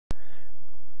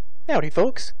Howdy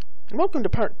folks, and welcome to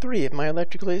part 3 of my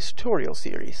electrical tutorial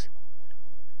series.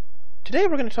 Today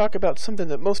we're going to talk about something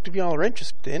that most of y'all are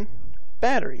interested in,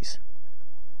 batteries.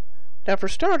 Now for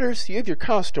starters, you have your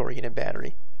cost-oriented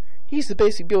battery. He's the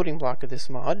basic building block of this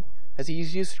mod, as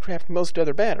he's used to craft most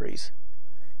other batteries.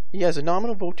 He has a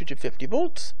nominal voltage of 50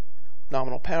 volts,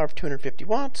 nominal power of 250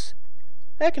 watts,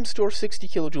 and can store 60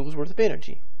 kilojoules worth of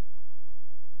energy.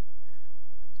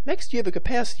 Next you have a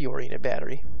capacity-oriented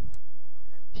battery.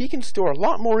 He can store a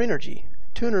lot more energy,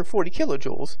 240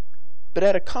 kilojoules, but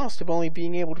at a cost of only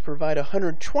being able to provide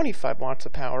 125 watts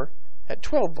of power at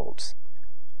 12 volts.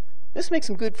 This makes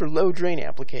him good for low drain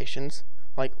applications,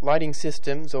 like lighting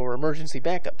systems or emergency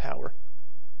backup power.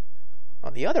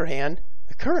 On the other hand,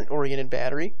 the current-oriented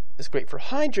battery is great for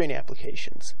high drain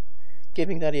applications,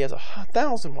 given that he has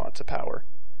 1,000 watts of power.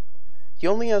 He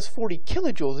only has 40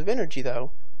 kilojoules of energy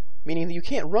though, meaning that you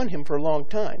can't run him for a long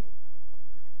time.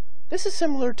 This is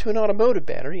similar to an automotive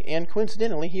battery, and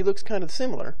coincidentally he looks kind of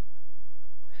similar,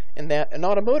 in that an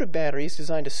automotive battery is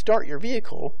designed to start your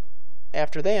vehicle.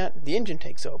 After that, the engine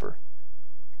takes over.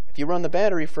 If you run the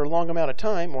battery for a long amount of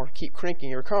time, or keep cranking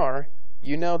your car,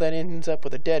 you know that ends up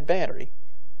with a dead battery.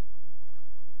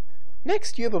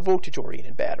 Next, you have a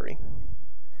voltage-oriented battery.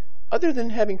 Other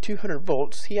than having 200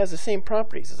 volts, he has the same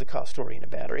properties as a cost-oriented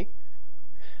battery.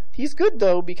 He's good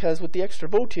though, because with the extra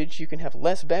voltage you can have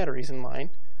less batteries in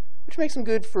line, which makes them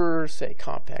good for, say,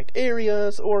 compact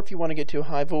areas, or if you want to get to a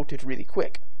high voltage really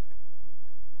quick.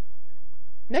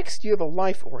 Next, you have a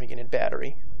life-oriented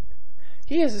battery.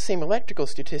 He has the same electrical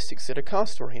statistics as a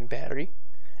cost-oriented battery,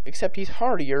 except he's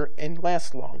hardier and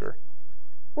lasts longer.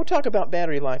 We'll talk about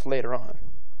battery life later on.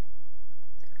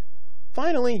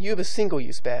 Finally, you have a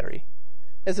single-use battery.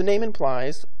 As the name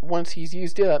implies, once he's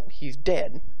used up, he's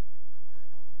dead.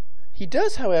 He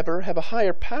does, however, have a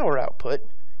higher power output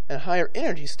and higher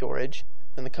energy storage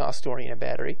than the cost-oriented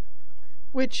battery,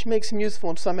 which makes him useful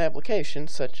in some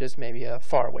applications, such as maybe a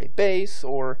faraway base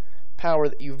or power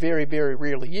that you very, very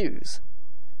rarely use.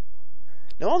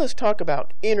 Now all this talk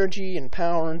about energy and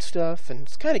power and stuff, and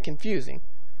it's kind of confusing,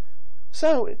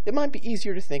 so it might be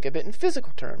easier to think of it in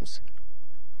physical terms.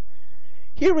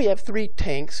 Here we have 3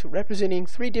 tanks representing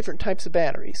 3 different types of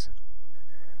batteries.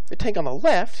 The tank on the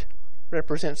left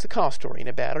represents the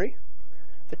cost-oriented battery.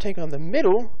 The tank on the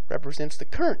middle represents the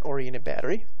current-oriented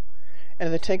battery,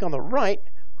 and the tank on the right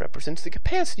represents the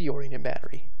capacity-oriented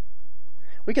battery.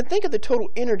 We can think of the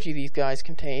total energy these guys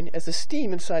contain as the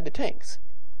steam inside the tanks,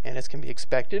 and as can be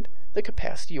expected, the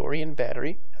capacity-oriented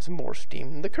battery has more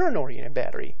steam than the current-oriented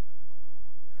battery.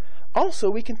 Also,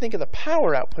 we can think of the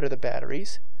power output of the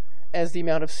batteries as the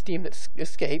amount of steam that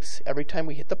escapes every time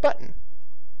we hit the button.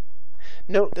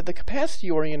 Note that the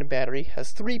capacity-oriented battery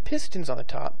has 3 pistons on the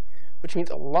top, which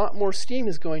means a lot more steam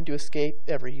is going to escape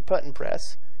every button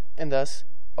press, and thus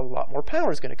a lot more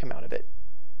power is going to come out of it.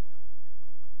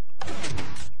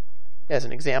 As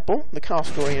an example, the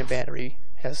cost-oriented battery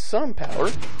has some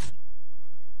power,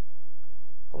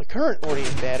 while the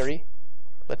current-oriented battery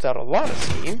lets out a lot of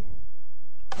steam,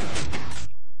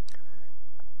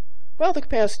 while the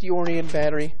capacity-oriented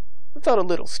battery lets out a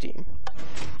little steam.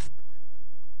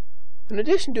 In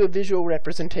addition to a visual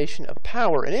representation of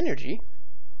power and energy,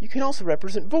 you can also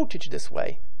represent voltage this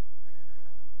way.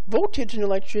 Voltage in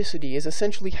electricity is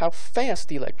essentially how fast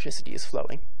the electricity is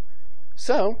flowing.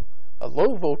 So, a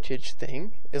low voltage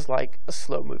thing is like a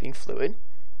slow moving fluid,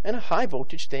 and a high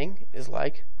voltage thing is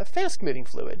like a fast moving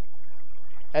fluid.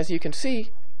 As you can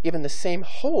see, given the same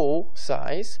hole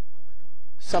size,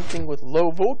 something with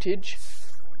low voltage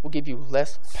will give you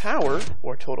less power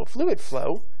or total fluid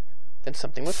flow than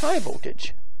something with high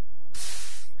voltage.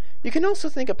 You can also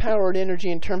think of power and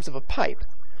energy in terms of a pipe,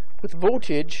 with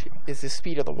voltage is the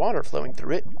speed of the water flowing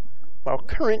through it, while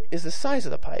current is the size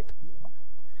of the pipe.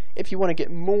 If you want to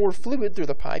get more fluid through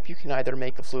the pipe, you can either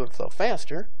make the fluid flow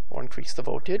faster, or increase the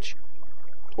voltage,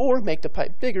 or make the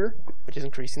pipe bigger, which is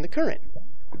increasing the current.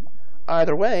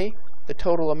 Either way, the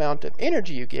total amount of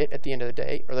energy you get at the end of the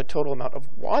day, or the total amount of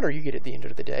water you get at the end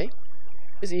of the day,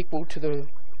 is equal to the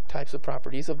types of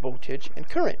properties of voltage and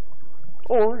current.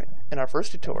 Or, in our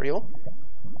first tutorial,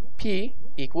 P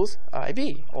equals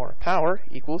IV, or power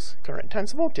equals current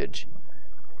times voltage.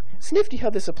 It's nifty how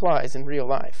this applies in real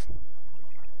life.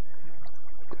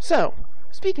 So,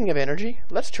 speaking of energy,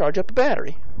 let's charge up a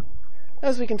battery.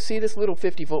 As we can see, this little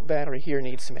 50-volt battery here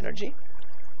needs some energy.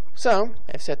 So,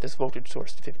 I've set this voltage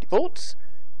source to 50 volts.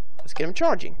 Let's get him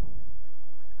charging.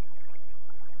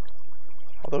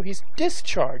 Although he's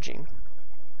discharging.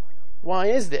 Why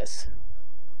is this?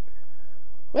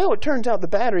 Well, it turns out the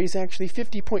battery is actually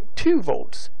 50.2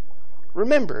 volts.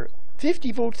 Remember,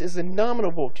 50 volts is the nominal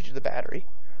voltage of the battery,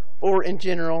 or in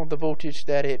general the voltage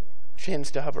that it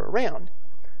tends to hover around.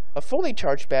 A fully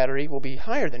charged battery will be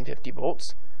higher than 50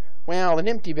 volts, while an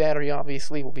empty battery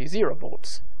obviously will be 0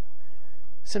 volts.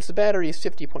 Since the battery is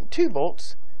 50.2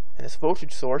 volts, and this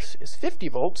voltage source is 50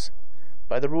 volts,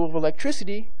 by the rule of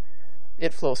electricity,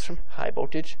 it flows from high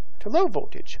voltage to low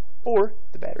voltage, or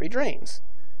the battery drains.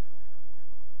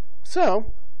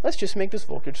 So, let's just make this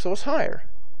voltage source higher.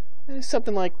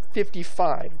 Something like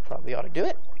 55 probably ought to do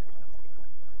it.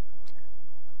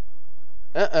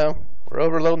 Uh-oh, we're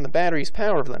overloading the battery's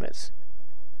power limits.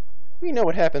 We know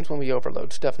what happens when we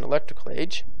overload stuff in electrical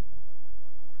age.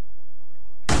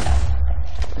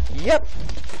 Yep,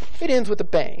 it ends with a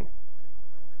bang.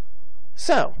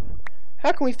 So,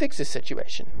 how can we fix this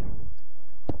situation?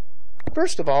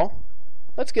 First of all,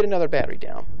 let's get another battery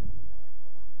down.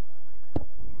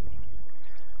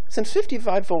 Since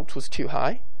 55 volts was too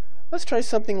high, let's try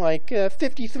something like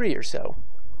 53 or so.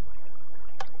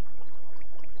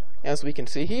 As we can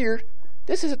see here,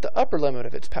 this is at the upper limit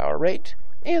of its power rate,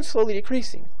 and slowly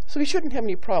decreasing, so we shouldn't have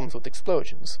any problems with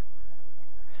explosions.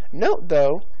 Note,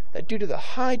 though, that due to the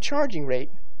high charging rate,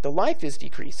 the life is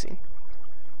decreasing.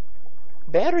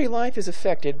 Battery life is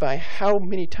affected by how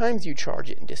many times you charge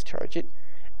it and discharge it,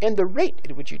 and the rate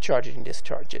at which you charge it and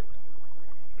discharge it.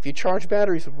 If you charge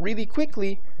batteries really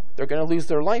quickly, they're going to lose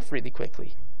their life really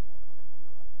quickly.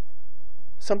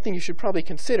 Something you should probably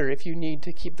consider if you need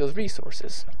to keep those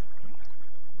resources.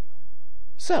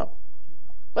 So,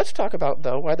 let's talk about,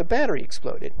 though, why the battery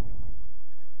exploded.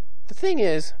 The thing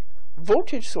is,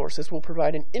 voltage sources will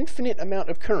provide an infinite amount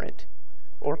of current,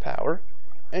 or power,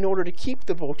 in order to keep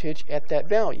the voltage at that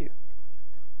value.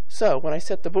 So, when I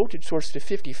set the voltage source to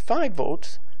 55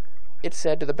 volts, it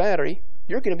said to the battery,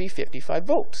 you're going to be 55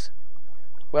 volts.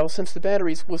 Well, since the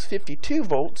battery was 52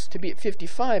 volts, to be at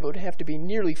 55 it would have to be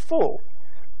nearly full.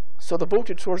 So the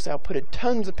voltage source outputted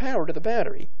tons of power to the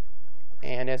battery.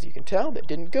 And as you can tell, that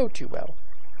didn't go too well.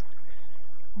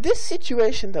 This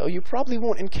situation, though, you probably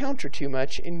won't encounter too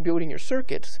much in building your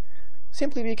circuits,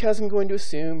 simply because I'm going to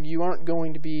assume you aren't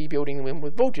going to be building them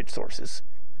with voltage sources.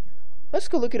 Let's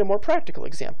go look at a more practical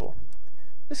example.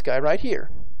 This guy right here.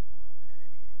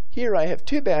 Here I have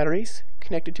two batteries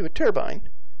connected to a turbine,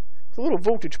 with a little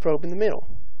voltage probe in the middle.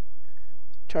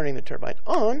 Turning the turbine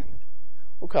on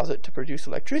will cause it to produce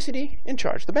electricity and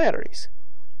charge the batteries.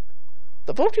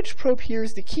 The voltage probe here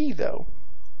is the key, though.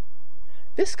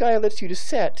 This guy lets you to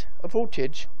set a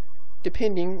voltage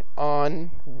depending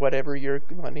on whatever your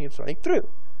line is running through.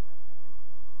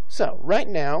 So, right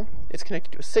now, it's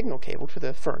connected to a signal cable to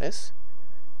the furnace,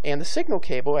 and the signal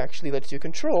cable actually lets you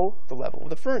control the level of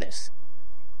the furnace.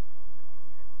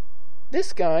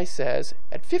 This guy says,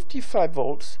 at 55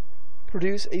 volts,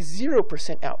 produce a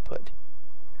 0% output.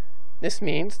 This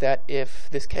means that if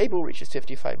this cable reaches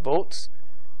 55 volts,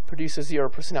 produce a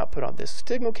 0% output on this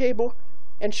signal cable,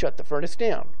 and shut the furnace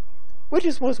down, which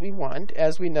is what we want,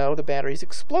 as we know the batteries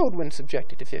explode when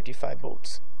subjected to 55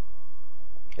 volts.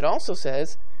 It also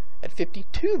says, at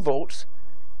 52 volts,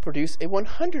 produce a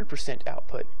 100%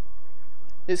 output.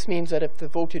 This means that if the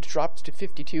voltage drops to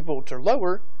 52 volts or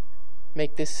lower,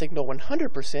 make this signal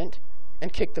 100%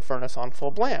 and kick the furnace on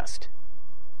full blast.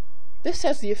 This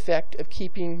has the effect of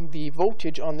keeping the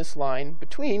voltage on this line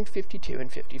between 52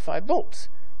 and 55 volts,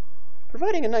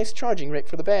 providing a nice charging rate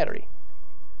for the battery.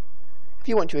 If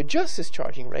you want to adjust this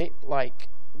charging rate, like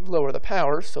lower the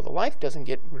power so the life doesn't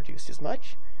get reduced as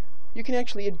much, you can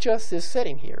actually adjust this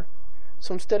setting here.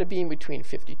 So instead of being between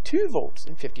 52 volts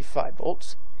and 55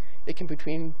 volts, it can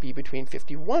be between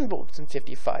 51 volts and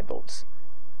 55 volts.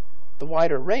 The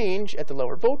wider range at the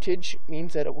lower voltage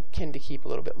means that it will tend to keep a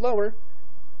little bit lower,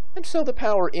 and so the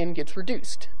power in gets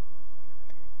reduced.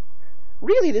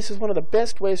 Really, this is one of the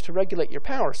best ways to regulate your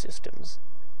power systems,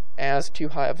 as too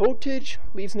high a voltage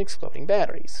leads in exploding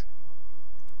batteries.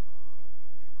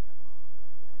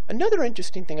 Another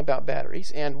interesting thing about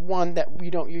batteries, and one that we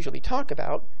don't usually talk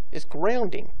about, is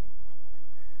grounding.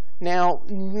 Now,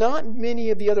 not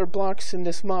many of the other blocks in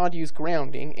this mod use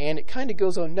grounding, and it kind of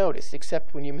goes unnoticed,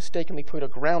 except when you mistakenly put a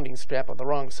grounding strap on the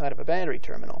wrong side of a battery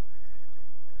terminal.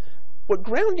 What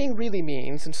grounding really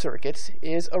means in circuits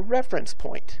is a reference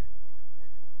point.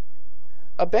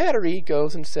 A battery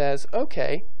goes and says,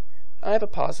 okay, I have a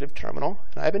positive terminal,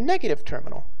 and I have a negative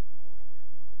terminal.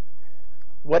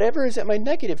 Whatever is at my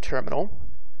negative terminal,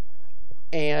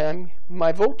 and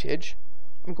my voltage,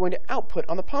 I'm going to output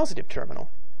on the positive terminal.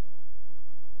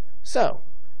 So,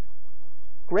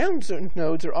 ground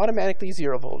nodes are automatically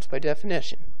 0 volts by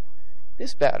definition.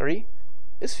 This battery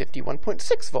is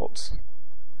 51.6 volts.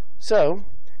 So,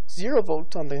 0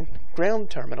 volts on the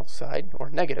ground terminal side, or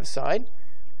negative side.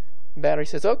 The battery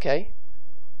says, okay,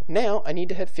 Now I need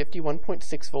to have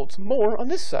 51.6 volts more on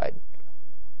this side.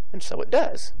 And so it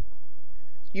does.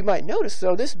 You might notice,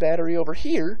 though, this battery over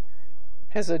here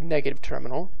has a negative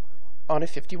terminal on a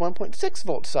 51.6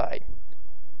 volt side.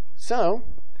 So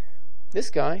this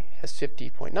guy has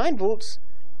 50.9 volts,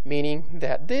 meaning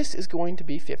that this is going to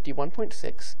be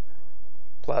 51.6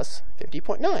 plus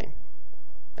 50.9.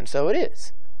 And so it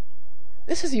is.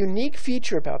 This is a unique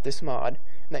feature about this mod,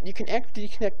 that you can actually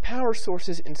connect power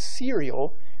sources in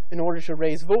serial in order to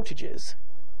raise voltages.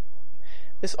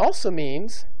 This also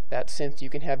means that since you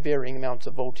can have varying amounts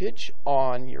of voltage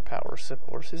on your power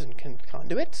sources and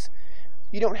conduits,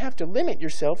 you don't have to limit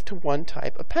yourself to one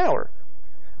type of power.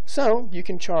 So you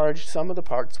can charge some of the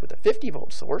parts with a 50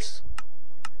 volt source,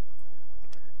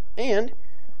 and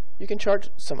you can charge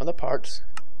some of the parts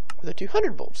with a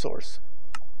 200 volt source.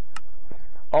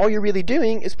 All you're really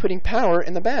doing is putting power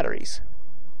in the batteries.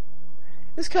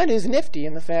 This kind of is nifty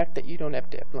in the fact that you don't have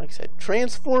to have, like I said,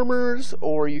 transformers,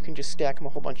 or you can just stack them a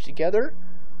whole bunch together.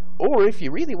 Or if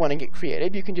you really want to get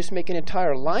creative, you can just make an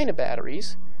entire line of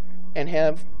batteries and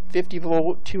have 50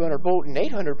 volt, 200 volt, and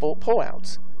 800 volt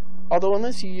pullouts. Although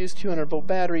unless you use 200 volt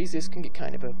batteries, this can get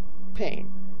kind of a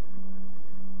pain.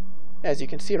 As you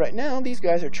can see right now, these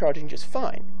guys are charging just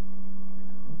fine.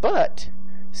 But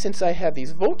since I have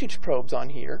these voltage probes on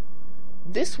here,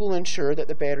 this will ensure that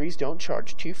the batteries don't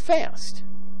charge too fast.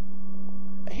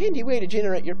 A handy way to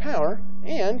generate your power,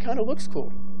 and kind of looks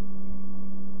cool.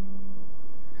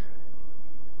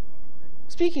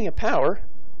 Speaking of power,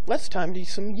 let's time to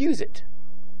use it.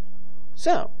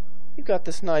 So, you've got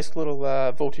this nice little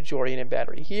voltage-oriented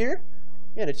battery here,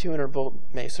 and a 200 volt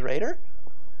macerator.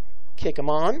 Kick them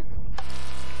on.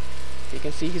 You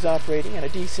can see he's operating at a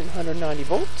decent 190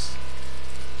 volts,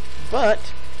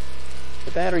 but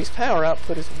the battery's power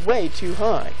output is way too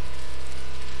high.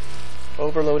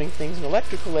 Overloading things in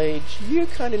electrical age, you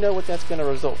kind of know what that's going to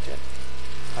result in.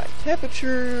 High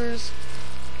temperatures,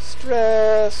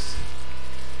 stress,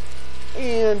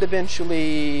 and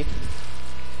eventually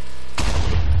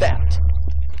that.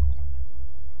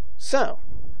 So,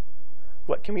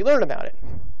 what can we learn about it?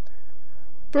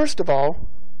 First of all,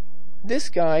 this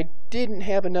guy didn't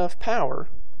have enough power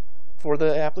for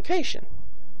the application.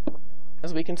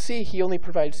 As we can see, he only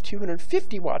provides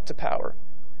 250 watts of power.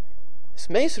 This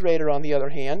macerator, on the other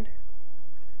hand,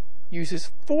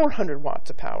 uses 400 watts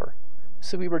of power,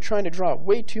 so we were trying to draw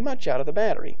way too much out of the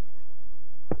battery.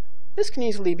 This can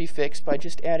easily be fixed by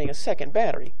just adding a second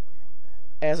battery.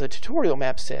 As the tutorial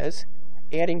map says,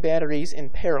 adding batteries in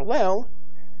parallel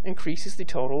increases the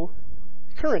total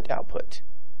current output.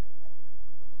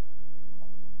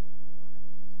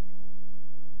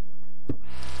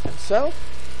 And so,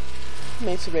 the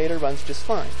macerator runs just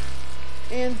fine,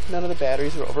 and none of the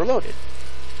batteries are overloaded.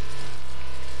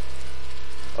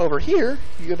 Over here,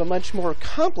 you have a much more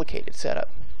complicated setup.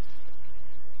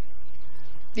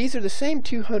 These are the same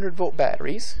 200 volt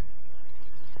batteries,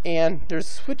 and there's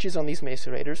switches on these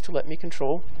macerators to let me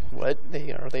control what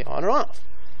are they on or off.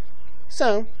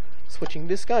 So, switching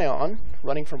this guy on,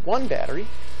 running from one battery,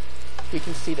 we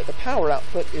can see that the power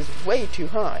output is way too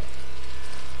high.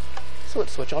 So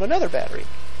let's switch on another battery.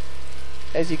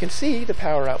 As you can see, the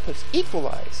power output's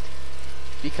equalized,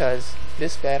 because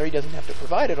this battery doesn't have to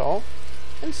provide it all,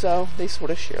 and so they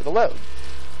sort of share the load.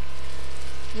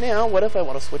 Now, what if I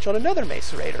want to switch on another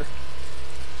macerator?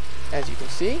 As you can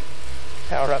see,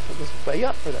 power output goes way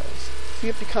up for those, so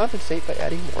you have to compensate by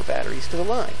adding more batteries to the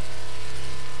line.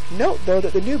 Note, though,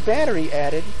 that the new battery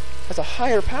added has a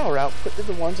higher power output than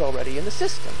the ones already in the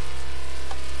system.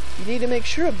 You need to make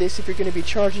sure of this if you're going to be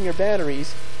charging your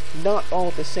batteries not all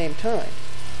at the same time.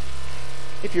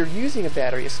 If you're using a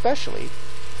battery especially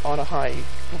on a high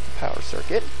power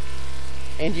circuit,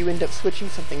 and you end up switching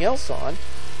something else on,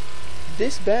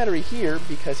 this battery here,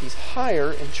 because he's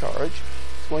higher in charge,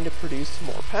 is going to produce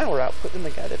more power output than the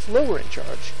guy that's lower in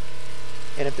charge.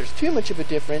 And if there's too much of a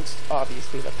difference,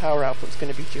 obviously the power output is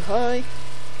going to be too high,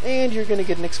 and you're going to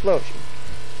get an explosion.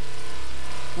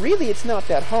 Really, it's not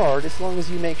that hard as long as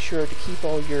you make sure to keep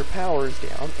all your powers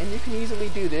down, and you can easily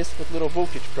do this with little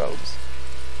voltage probes.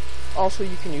 Also,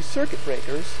 you can use circuit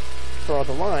breakers for all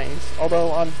the lines,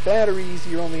 although on batteries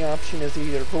your only option is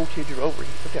either voltage or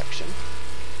overheat protection.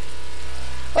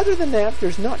 Other than that,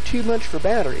 there's not too much for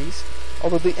batteries,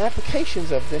 although the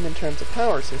applications of them in terms of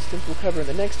power systems we'll cover in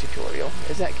the next tutorial,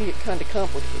 as that can get kind of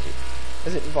complicated,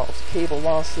 as it involves cable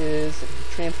losses, and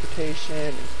transportation,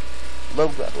 and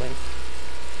load leveling.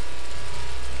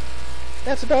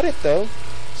 That's about it, though.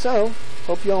 So,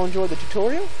 hope you all enjoyed the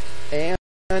tutorial, and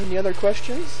any other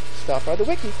questions, stop by the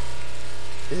wiki.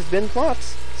 This has been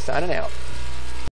Plots, signing out.